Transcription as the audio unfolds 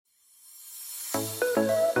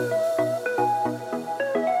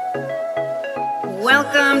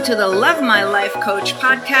Welcome to the Love My Life Coach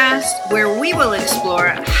podcast, where we will explore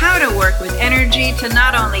how to work with energy to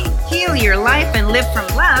not only heal your life and live from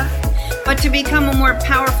love, but to become a more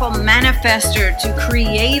powerful manifester to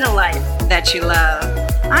create a life that you love.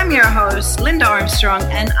 I'm your host, Linda Armstrong,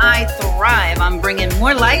 and I thrive on bringing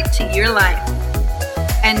more light to your life.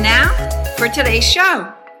 And now for today's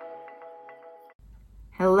show.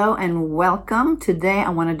 Hello and welcome. Today I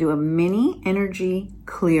want to do a mini energy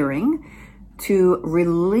clearing to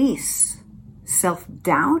release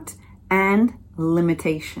self-doubt and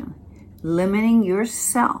limitation. Limiting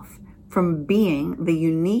yourself from being the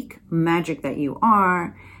unique magic that you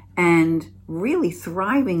are and really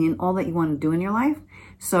thriving in all that you want to do in your life.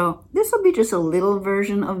 So this will be just a little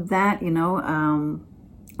version of that,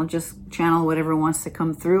 I'll just channel whatever wants to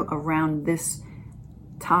come through around this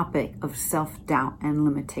topic of self-doubt and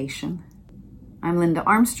limitation. I'm Linda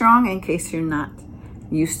Armstrong, in case you're not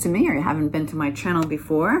used to me or you haven't been to my channel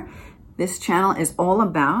before. This channel is all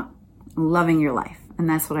about loving your life. And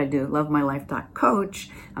that's what I do, lovemylife.coach.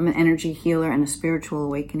 I'm an energy healer and a spiritual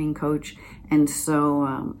awakening coach. And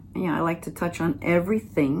so, I like to touch on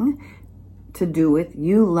everything to do with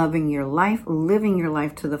you loving your life, living your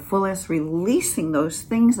life to the fullest, releasing those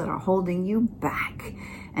things that are holding you back.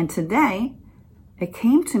 And today, it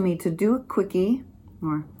came to me to do a quickie,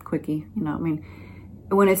 when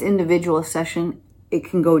it's individual session, it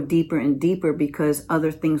can go deeper and deeper because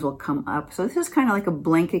other things will come up. So this is kind of like a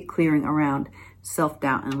blanket clearing around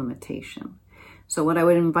self-doubt and limitation. So what I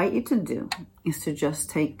would invite you to do is to just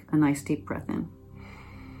take a nice deep breath in.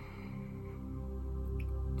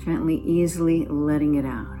 Gently, easily letting it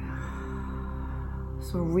out.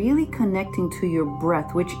 So really connecting to your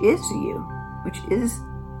breath, which is you, which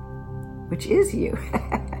is you.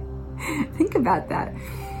 Think about that.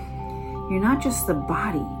 You're not just the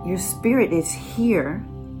body. Your spirit is here.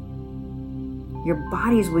 Your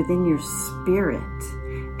body's within your spirit.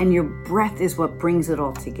 And your breath is what brings it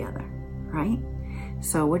all together, right?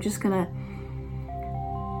 So we're just going to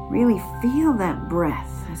really feel that breath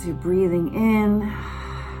as you're breathing in,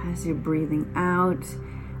 as you're breathing out.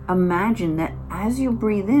 Imagine that as you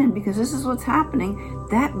breathe in, because this is what's happening,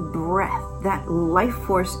 that breath, that life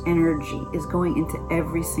force energy is going into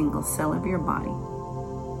every single cell of your body.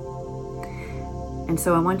 And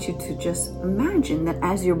so I want you to just imagine that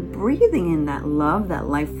as you're breathing in that love, that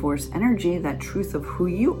life force energy, that truth of who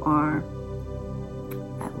you are,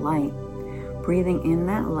 that light, breathing in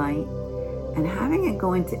that light and having it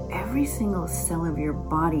go into every single cell of your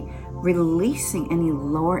body, releasing any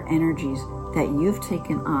lower energies that you've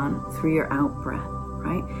taken on through your out breath,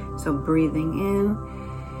 right? So breathing in,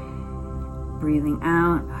 breathing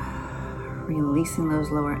out, releasing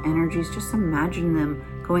those lower energies. Just imagine them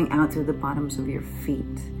going out through the bottoms of your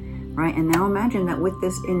feet, right? And now imagine that with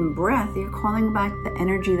this in breath, you're calling back the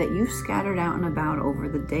energy that you've scattered out and about over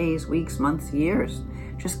the days, weeks, months, years.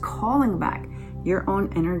 Just calling back your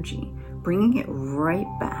own energy, bringing it right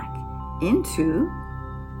back into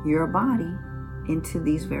your body, into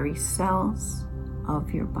these very cells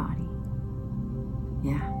of your body.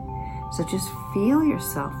 Yeah. So just feel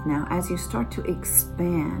yourself now as you start to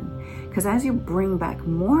expand. Because as you bring back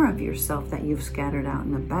more of yourself that you've scattered out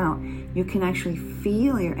and about, you can actually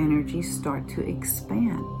feel your energy start to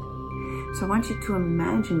expand. So I want you to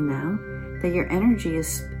imagine now that your energy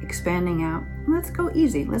is expanding out. Let's go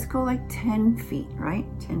easy. Let's go like 10 feet, right?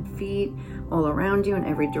 10 feet all around you in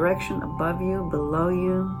every direction, above you, below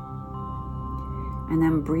you. And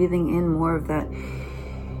then breathing in more of that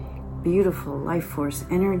beautiful life force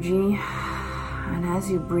energy. And as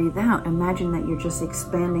you breathe out, imagine that you're just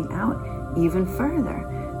expanding out even further.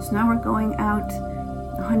 So now we're going out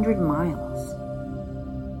 100 miles,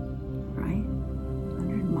 right?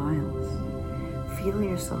 100 miles. Feel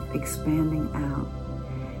yourself expanding out.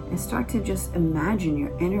 And start to just imagine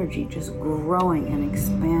your energy just growing and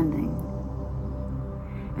expanding.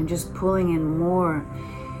 And just pulling in more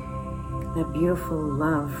that beautiful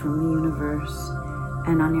love from the universe.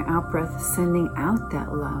 And on your out breath, sending out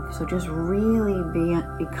that love. So just really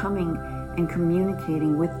becoming and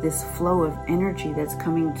communicating with this flow of energy that's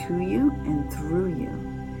coming to you and through you,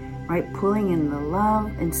 right? Pulling in the love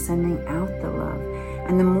and sending out the love.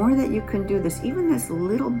 And the more that you can do this, even this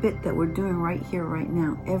little bit that we're doing right here, right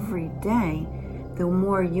now, every day, the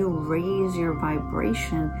more you raise your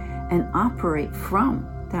vibration and operate from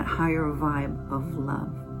that higher vibe of love,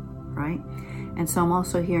 right? And so I'm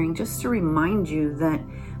also hearing, just to remind you that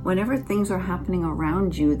whenever things are happening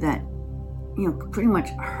around you that, pretty much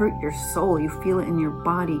hurt your soul, you feel it in your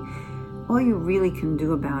body, all you really can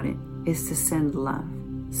do about it is to send love.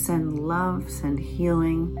 Send love, send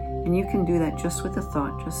healing, and you can do that just with a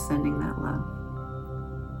thought, just sending that love.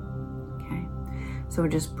 So we're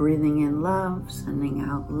just breathing in love, sending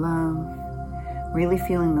out love, really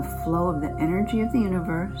feeling the flow of the energy of the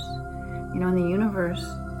universe. You know, and the universe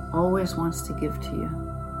always wants to give to you.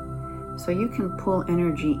 So you can pull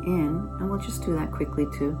energy in, and we'll just do that quickly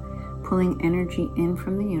too. Pulling energy in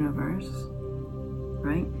from the universe,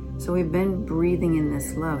 right? So we've been breathing in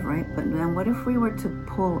this love, right? But then what if we were to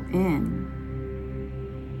pull in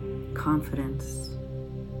confidence?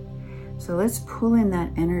 So let's pull in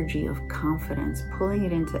that energy of confidence, pulling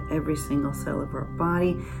it into every single cell of our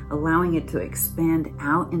body, allowing it to expand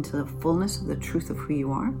out into the fullness of the truth of who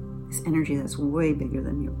you are. This energy that's way bigger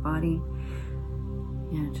than your body.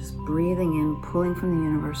 Yeah, just breathing in, pulling from the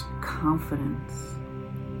universe, confidence.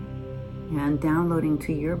 Yeah, and downloading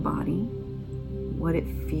to your body what it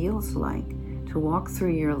feels like to walk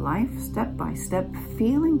through your life step by step,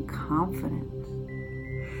 feeling confident.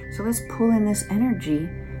 So let's pull in this energy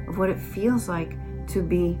of what it feels like to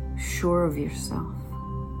be sure of yourself,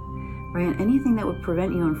 right? And anything that would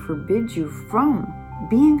prevent you and forbid you from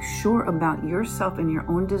being sure about yourself and your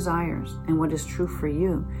own desires and what is true for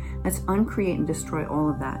you. Let's uncreate and destroy all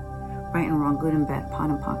of that. Right and wrong, good and bad, pot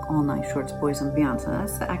and pock, all night, shorts, boys, and beyond. So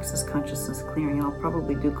that's the access consciousness clearing. I'll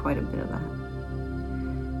probably do quite a bit of that.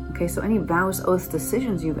 Okay, so any vows, oaths,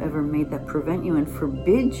 decisions you've ever made that prevent you and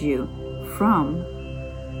forbid you from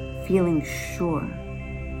feeling sure,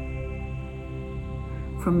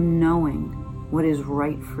 from knowing what is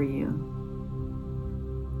right for you.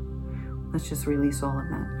 Let's just release all of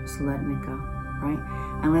that, just letting it go, right?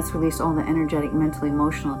 And let's release all the energetic, mental,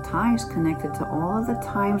 emotional ties connected to all of the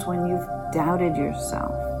times when you've doubted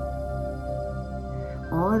yourself.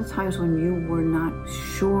 All of the times when you were not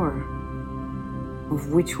sure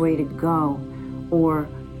of which way to go or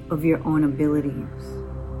of your own abilities.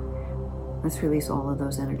 Let's release all of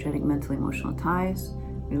those energetic, mental, emotional ties,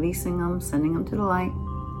 releasing them, sending them to the light,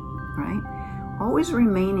 right? Always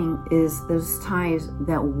remaining is those ties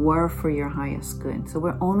that were for your highest good. So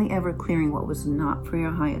we're only ever clearing what was not for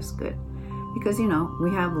your highest good. Because, you know, we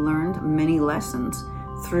have learned many lessons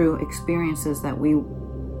through experiences that we,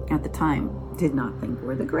 at the time, did not think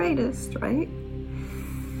were the greatest, right?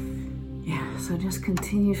 Yeah, so just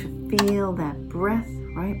continue to feel that breath,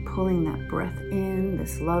 right? Pulling that breath in,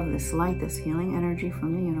 this love, this light, this healing energy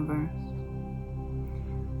from the universe.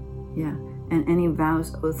 Yeah. And any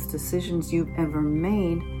vows, oaths, decisions you've ever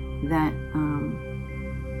made that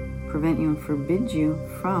prevent you and forbid you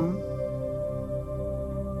from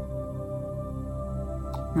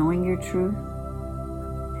knowing your truth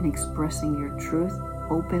and expressing your truth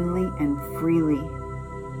openly and freely.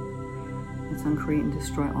 Let's uncreate and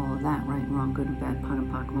destroy all of that, right and wrong, good and bad, pot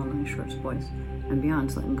and pock, long and shorts, boys, and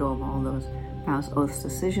beyond. Letting go of all those vows, oaths,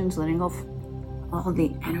 decisions, letting go of all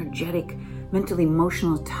the energetic, mental,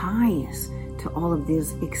 emotional ties to all of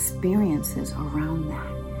these experiences around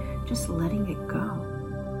that. Just letting it go.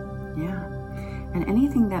 Yeah. And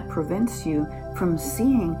anything that prevents you from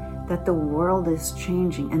seeing that the world is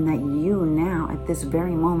changing and that you now at this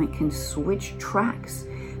very moment can switch tracks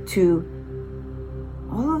to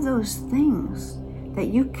all of those things that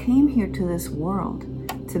you came here to this world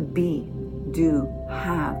to be, do,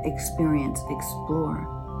 have, experience, explore,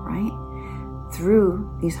 right?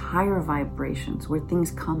 Through these higher vibrations where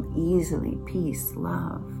things come easily, peace,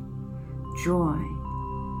 love, joy.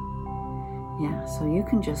 Yeah, so you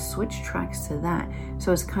can just switch tracks to that.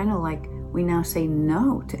 So it's kind of like we now say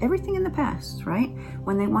no to everything in the past, right?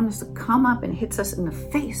 When they want us to come up and hits us in the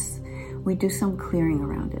face, we do some clearing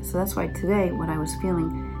around it. So that's why today what I was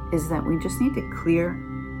feeling is that we just need to clear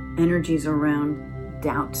energies around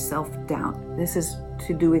doubt, self-doubt. This is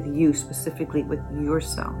to do with you, specifically with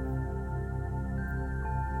yourself.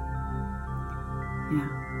 Yeah.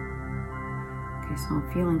 Okay, so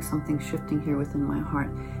I'm feeling something shifting here within my heart.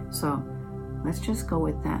 So let's just go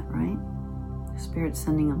with that, right? Spirit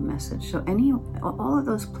sending a message. So all of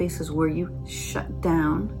those places where you shut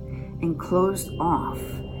down and closed off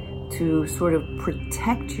to sort of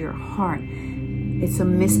protect your heart, it's a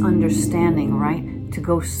misunderstanding, right? To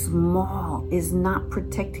go small is not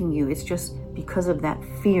protecting you. It's just because of that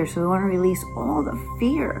fear. So we want to release all the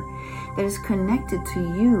fear that is connected to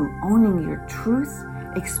you owning your truth,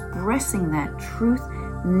 expressing that truth,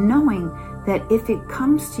 knowing that if it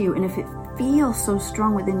comes to you and if it feels so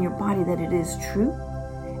strong within your body that it is true,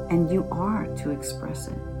 and you are to express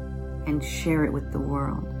it and share it with the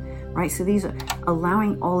world, right? So these are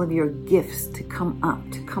allowing all of your gifts to come up,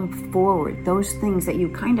 to come forward, those things that you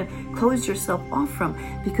kind of closed yourself off from,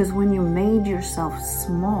 because when you made yourself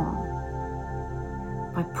small,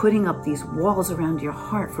 by putting up these walls around your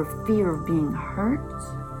heart for fear of being hurt,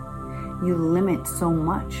 you limit so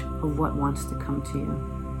much of what wants to come to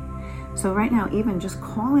you. So right now, even just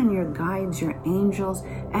call in your guides, your angels,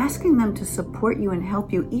 asking them to support you and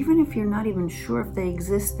help you. Even if you're not even sure if they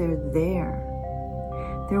exist, they're there.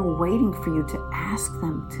 They're waiting for you to ask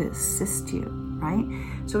them to assist you, right?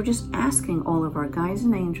 So we're just asking all of our guides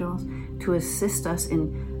and angels to assist us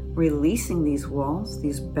in releasing these walls,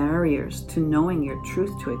 these barriers to knowing your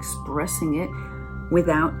truth, to expressing it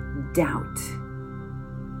without doubt,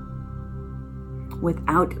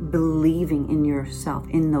 without believing in yourself,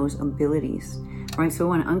 in those abilities, right? So we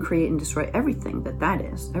want to uncreate and destroy everything that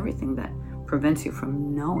is, everything that prevents you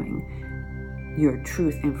from knowing your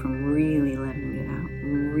truth and from really letting it out,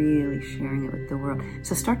 really sharing it with the world.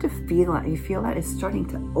 So start to feel it. You feel that it's starting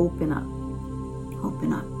to open up.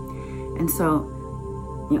 And so,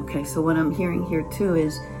 okay, so what I'm hearing here too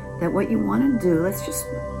is that what you want to do,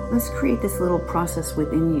 let's create this little process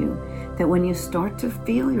within you, that when you start to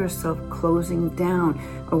feel yourself closing down,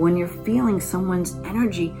 or when you're feeling someone's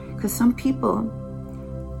energy, because some people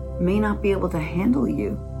may not be able to handle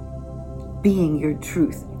you being your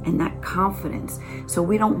truth and that confidence. So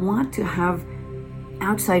we don't want to have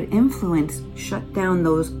outside influence shut down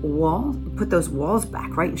those walls, put those walls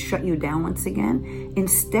back, right? And shut you down once again.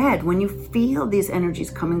 Instead, when you feel these energies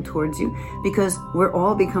coming towards you, because we're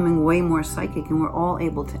all becoming way more psychic and we're all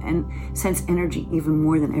able to sense energy even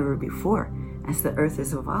more than ever before as the earth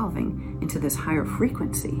is evolving into this higher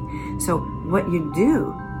frequency. So what you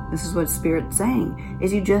do, this is what Spirit's saying,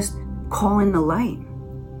 is you just call in the light.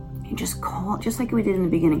 You just call, just like we did in the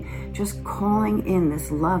beginning, just calling in this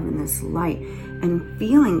love and this light and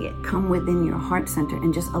feeling it come within your heart center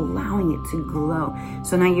and just allowing it to glow.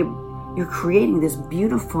 So now you're creating this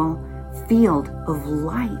beautiful field of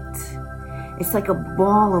light. It's like a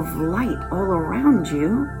ball of light all around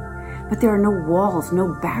you, but there are no walls,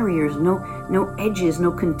 no barriers, no edges,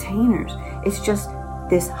 no containers. It's just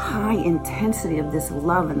this high intensity of this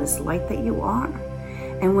love and this light that you are.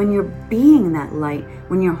 And when you're being that light,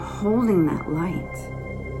 when you're holding that light,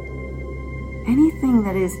 anything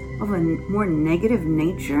that is of a more negative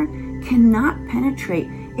nature cannot penetrate.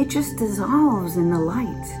 It just dissolves in the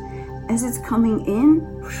light. As it's coming in,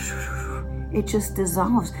 it just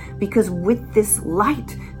dissolves. Because with this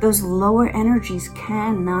light, those lower energies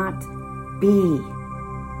cannot be.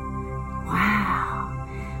 Wow.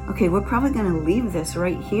 Okay, we're probably going to leave this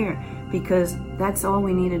right here, because that's all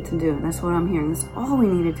we needed to do. That's what I'm hearing. That's all we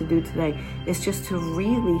needed to do today, is just to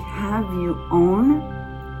really have you own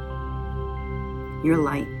your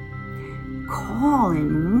light. Call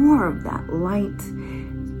in more of that light,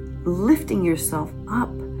 lifting yourself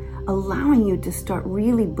up, allowing you to start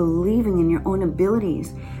really believing in your own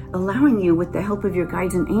abilities, allowing you, with the help of your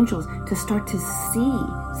guides and angels, to start to see,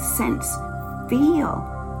 sense, feel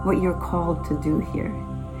what you're called to do here,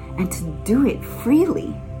 and to do it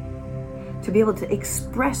freely. To be able to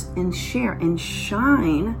express and share and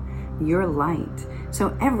shine your light.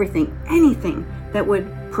 So everything, anything that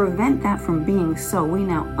would prevent that from being so, we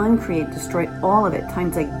now uncreate, destroy all of it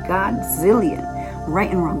times a godzillion. Right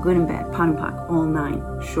and wrong, good and bad, pot and pock, all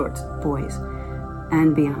 9, shorts, boys,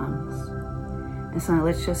 and beyonds. And so now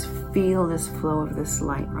let's just feel this flow of this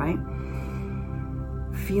light, right?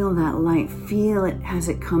 Feel that light, feel it as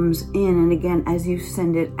it comes in, and again, as you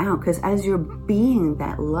send it out, because as you're being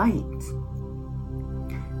that light,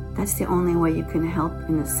 that's the only way you can help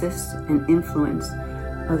and assist and influence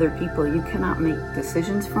other people. You cannot make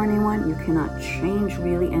decisions for anyone. You cannot change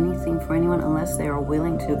really anything for anyone unless they are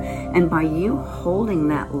willing to. And by you holding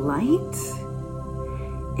that light,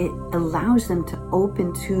 it allows them to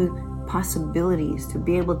open to possibilities, to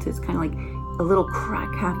be able to, it's kind of like a little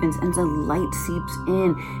crack happens and the light seeps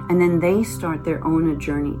in, and then they start their own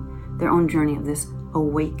journey of this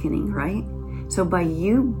awakening, right? So by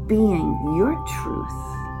you being your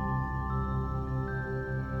truth,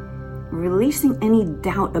 releasing any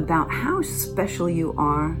doubt about how special you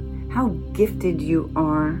are, how gifted you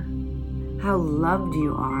are, how loved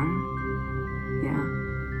you are, yeah.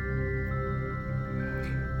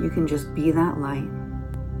 You can just be that light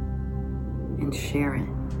and share it.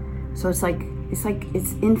 So it's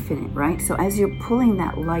infinite, right? So as you're pulling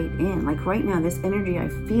that light in, like right now, this energy I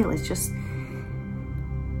feel is just,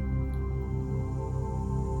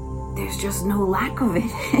 there's just no lack of it.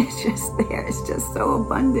 It's just there. It's just so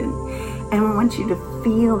abundant. And I want you to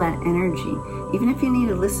feel that energy. Even if you need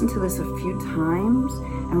to listen to this a few times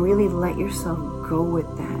and really let yourself go with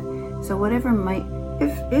that. So whatever might,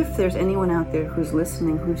 if there's anyone out there who's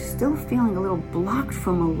listening who's still feeling a little blocked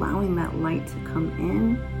from allowing that light to come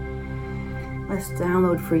in, let's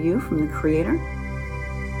download for you from the Creator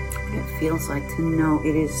what it feels like to know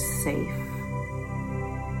it is safe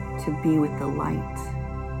to be with the light.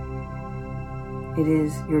 It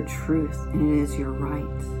is your truth and it is your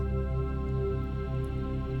right.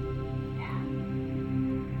 Yeah.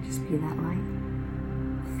 Just be that light.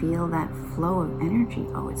 Feel that flow of energy.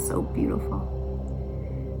 Oh, it's so beautiful.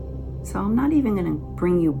 So I'm not even going to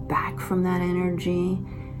bring you back from that energy.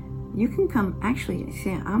 You can come, actually,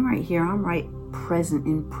 see, I'm right here. I'm right present,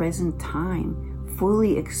 in present time,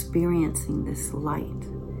 fully experiencing this light.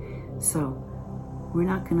 So we're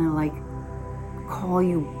not going to call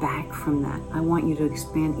you back from that. I want you to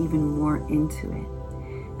expand even more into it.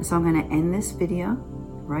 And so I'm going to end this video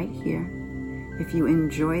right here. If you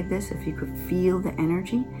enjoyed this, if you could feel the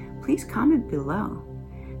energy, please comment below.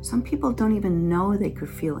 Some people don't even know they could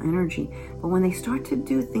feel energy, but when they start to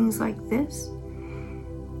do things like this,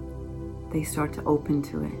 they start to open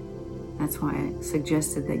to it. That's why I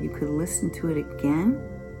suggested that you could listen to it again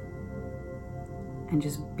and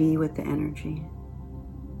just be with the energy.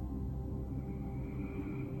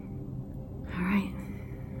 All right.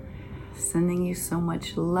 Sending you so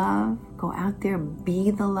much love. Go out there,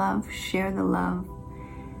 be the love, share the love,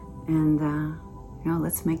 and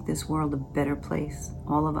let's make this world a better place,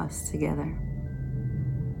 all of us together.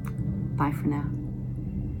 Bye for now.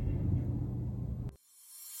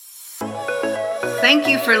 Thank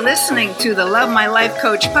you for listening to the Love My Life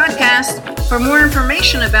Coach podcast. For more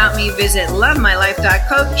information about me, visit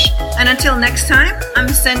lovemylife.coach. And until next time, I'm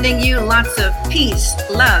sending you lots of peace,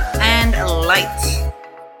 love, and light.